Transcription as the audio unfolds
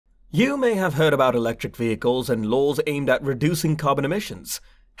You may have heard about electric vehicles and laws aimed at reducing carbon emissions.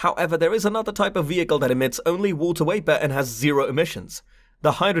 However, there is another type of vehicle that emits only water vapor and has zero emissions: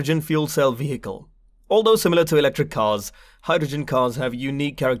 the hydrogen fuel cell vehicle. Although similar to electric cars, hydrogen cars have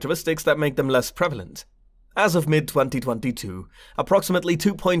unique characteristics that make them less prevalent. As of mid-2022, approximately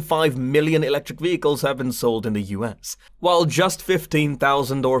 2.5 million electric vehicles have been sold in the US. While just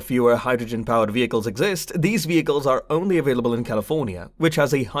 15,000 or fewer hydrogen-powered vehicles exist, these vehicles are only available in California, which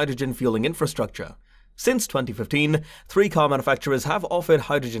has a hydrogen fueling infrastructure. Since 2015, 3 car manufacturers have offered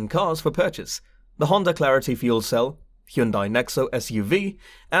hydrogen cars for purchase: the Honda Clarity Fuel Cell, Hyundai Nexo SUV,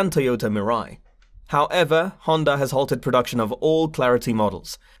 and Toyota Mirai. However, Honda has halted production of all Clarity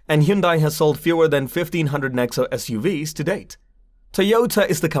models, and Hyundai has sold fewer than 1,500 Nexo SUVs to date. Toyota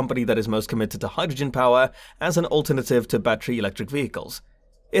is the company that is most committed to hydrogen power as an alternative to battery electric vehicles.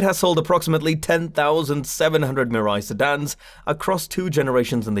 It has sold approximately 10,700 Mirai sedans across 2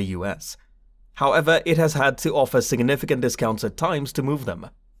 generations in the US. However, it has had to offer significant discounts at times to move them.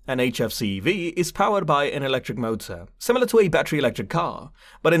 An HFC EV is powered by an electric motor, similar to a battery electric car,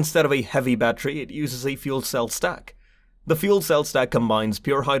 but instead of a heavy battery, it uses a fuel cell stack. The fuel cell stack combines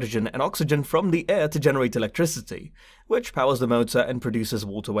pure hydrogen and oxygen from the air to generate electricity, which powers the motor and produces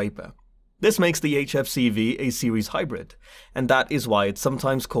water vapor. This makes the HFC EV a series hybrid, and that is why it's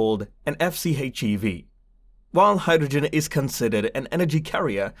sometimes called an FCH EV. While hydrogen is considered an energy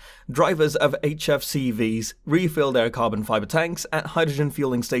carrier, drivers of HFC EVs refill their carbon fiber tanks at hydrogen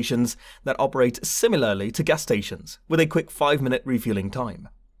fueling stations that operate similarly to gas stations, with a quick 5-minute refueling time.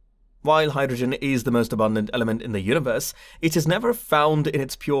 While hydrogen is the most abundant element in the universe, it is never found in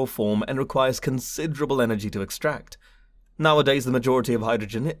its pure form and requires considerable energy to extract. Nowadays, the majority of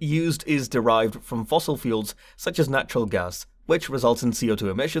hydrogen used is derived from fossil fuels such as natural gas, which results in CO2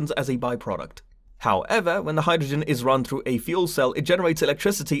 emissions as a byproduct. However, when the hydrogen is run through a fuel cell, it generates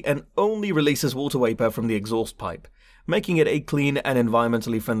electricity and only releases water vapor from the exhaust pipe, making it a clean and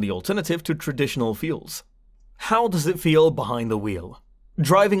environmentally friendly alternative to traditional fuels. How does it feel behind the wheel?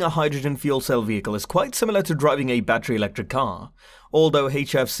 Driving a hydrogen fuel cell vehicle is quite similar to driving a battery electric car. Although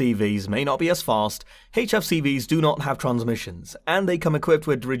HFCVs may not be as fast, HFCVs do not have transmissions, and they come equipped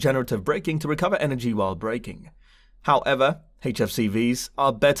with regenerative braking to recover energy while braking. However, HFCVs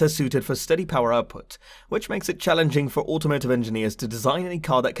are better suited for steady power output, which makes it challenging for automotive engineers to design a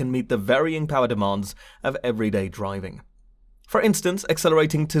car that can meet the varying power demands of everyday driving. For instance,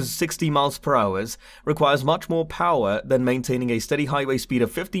 accelerating to 60 miles per hour requires much more power than maintaining a steady highway speed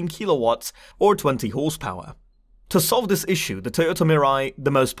of 15 kilowatts or 20 horsepower. To solve this issue, the Toyota Mirai,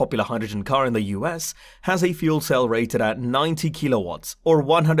 the most popular hydrogen car in the US, has a fuel cell rated at 90 kilowatts or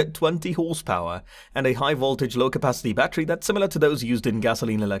 120 horsepower and a high-voltage low-capacity battery that's similar to those used in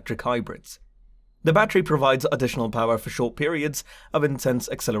gasoline-electric hybrids. The battery provides additional power for short periods of intense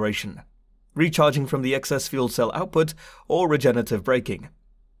acceleration, recharging from the excess fuel cell output or regenerative braking.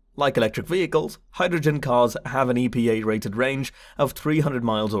 Like electric vehicles, hydrogen cars have an EPA-rated range of 300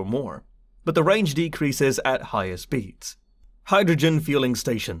 miles or more, but the range decreases at higher speeds. Hydrogen fueling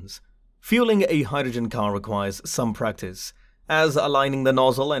stations. Fueling a hydrogen car requires some practice, as aligning the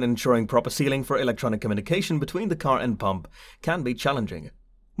nozzle and ensuring proper sealing for electronic communication between the car and pump can be challenging.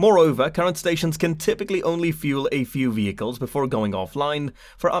 Moreover, current stations can typically only fuel a few vehicles before going offline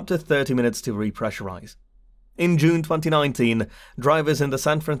for up to 30 minutes to repressurize. In June 2019, drivers in the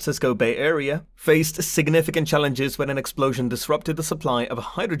San Francisco Bay Area faced significant challenges when an explosion disrupted the supply of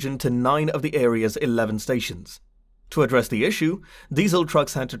hydrogen to 9 of the area's 11 stations. To address the issue, diesel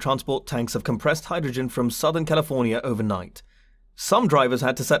trucks had to transport tanks of compressed hydrogen from Southern California overnight. Some drivers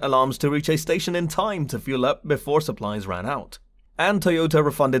had to set alarms to reach a station in time to fuel up before supplies ran out. And Toyota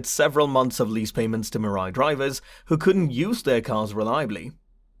refunded several months of lease payments to Mirai drivers who couldn't use their cars reliably.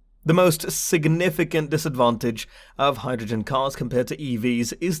 The most significant disadvantage of hydrogen cars compared to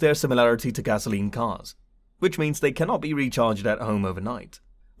EVs is their similarity to gasoline cars, which means they cannot be recharged at home overnight.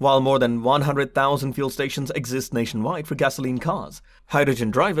 While more than 100,000 fuel stations exist nationwide for gasoline cars, hydrogen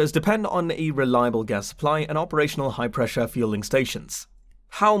drivers depend on a reliable gas supply and operational high-pressure fueling stations.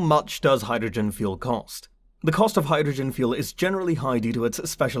 How much does hydrogen fuel cost? The cost of hydrogen fuel is generally high due to its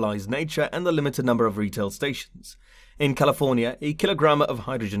specialized nature and the limited number of retail stations. In California, a kilogram of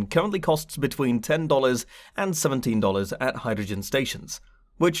hydrogen currently costs between $10 and $17 at hydrogen stations,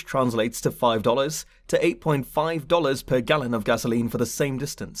 which translates to $5 to $8.5 per gallon of gasoline for the same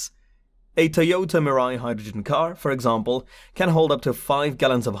distance. A Toyota Mirai hydrogen car, for example, can hold up to 5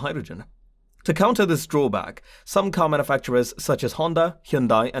 gallons of hydrogen. To counter this drawback, some car manufacturers such as Honda,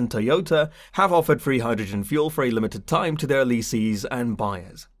 Hyundai, and Toyota have offered free hydrogen fuel for a limited time to their lessees and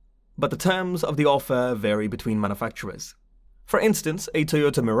buyers. But the terms of the offer vary between manufacturers. For instance, a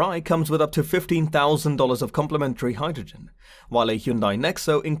Toyota Mirai comes with up to $15,000 of complimentary hydrogen, while a Hyundai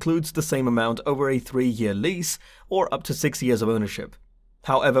Nexo includes the same amount over a 3-year lease or up to 6 years of ownership.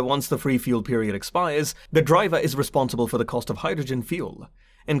 However, once the free fuel period expires, the driver is responsible for the cost of hydrogen fuel.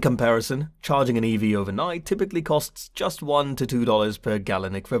 In comparison, charging an EV overnight typically costs just $1 to $2 per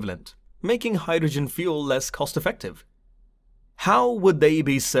gallon equivalent, making hydrogen fuel less cost-effective. How would they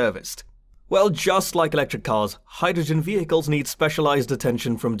be serviced? Well, just like electric cars, hydrogen vehicles need specialized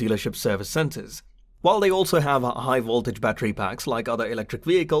attention from dealership service centers. While they also have high-voltage battery packs like other electric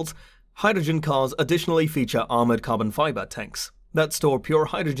vehicles, hydrogen cars additionally feature armored carbon fiber tanks that store pure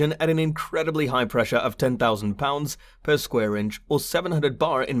hydrogen at an incredibly high pressure of 10,000 pounds per square inch or 700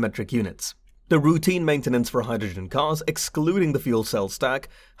 bar in metric units. The routine maintenance for hydrogen cars, excluding the fuel cell stack,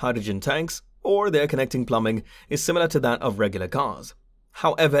 hydrogen tanks, or their connecting plumbing, is similar to that of regular cars.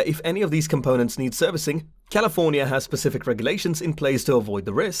 However, if any of these components need servicing, California has specific regulations in place to avoid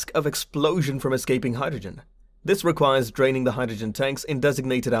the risk of explosion from escaping hydrogen. This requires draining the hydrogen tanks in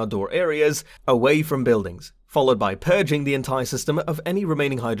designated outdoor areas away from buildings, followed by purging the entire system of any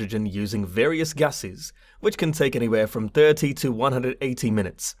remaining hydrogen using various gases, which can take anywhere from 30 to 180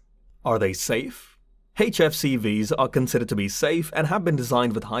 minutes. Are they safe? HFCVs are considered to be safe and have been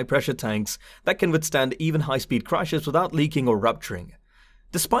designed with high-pressure tanks that can withstand even high-speed crashes without leaking or rupturing.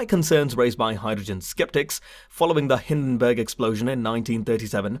 Despite concerns raised by hydrogen skeptics following the Hindenburg explosion in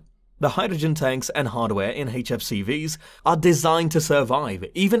 1937, the hydrogen tanks and hardware in HFCVs are designed to survive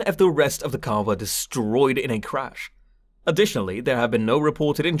even if the rest of the car were destroyed in a crash. Additionally, there have been no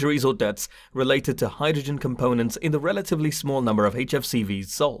reported injuries or deaths related to hydrogen components in the relatively small number of HFCVs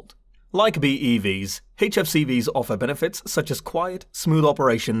sold. Like BEVs, HFCVs offer benefits such as quiet, smooth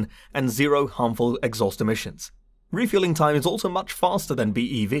operation, and zero harmful exhaust emissions. Refueling time is also much faster than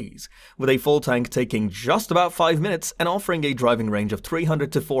BEVs, with a full tank taking just about 5 minutes and offering a driving range of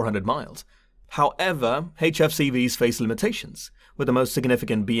 300 to 400 miles. However, HFCVs face limitations, with the most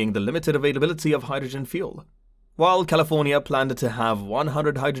significant being the limited availability of hydrogen fuel. While California planned to have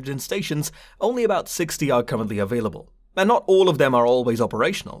 100 hydrogen stations, only about 60 are currently available, and not all of them are always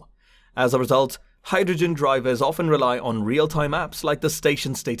operational. As a result, hydrogen drivers often rely on real-time apps like the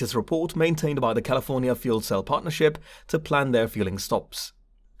Station Status Report maintained by the California Fuel Cell Partnership to plan their fueling stops.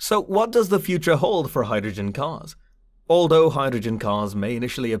 So what does the future hold for hydrogen cars? Although hydrogen cars may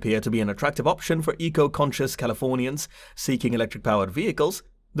initially appear to be an attractive option for eco-conscious Californians seeking electric-powered vehicles,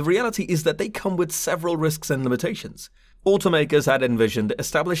 the reality is that they come with several risks and limitations. Automakers had envisioned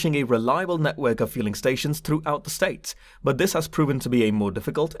establishing a reliable network of fueling stations throughout the state, but this has proven to be a more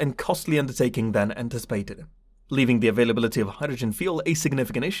difficult and costly undertaking than anticipated, leaving the availability of hydrogen fuel a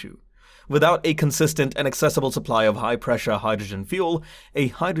significant issue. Without a consistent and accessible supply of high-pressure hydrogen fuel, a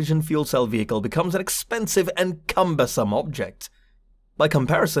hydrogen fuel cell vehicle becomes an expensive and cumbersome object. By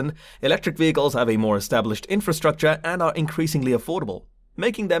comparison, electric vehicles have a more established infrastructure and are increasingly affordable,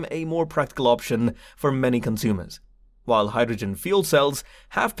 making them a more practical option for many consumers. While hydrogen fuel cells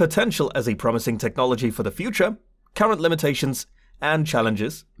have potential as a promising technology for the future, current limitations and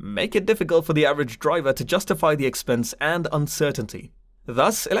challenges make it difficult for the average driver to justify the expense and uncertainty.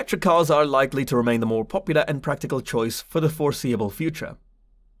 Thus, electric cars are likely to remain the more popular and practical choice for the foreseeable future.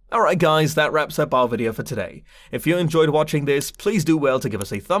 Alright guys, that wraps up our video for today. If you enjoyed watching this, please do well to give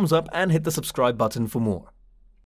us a thumbs up and hit the subscribe button for more.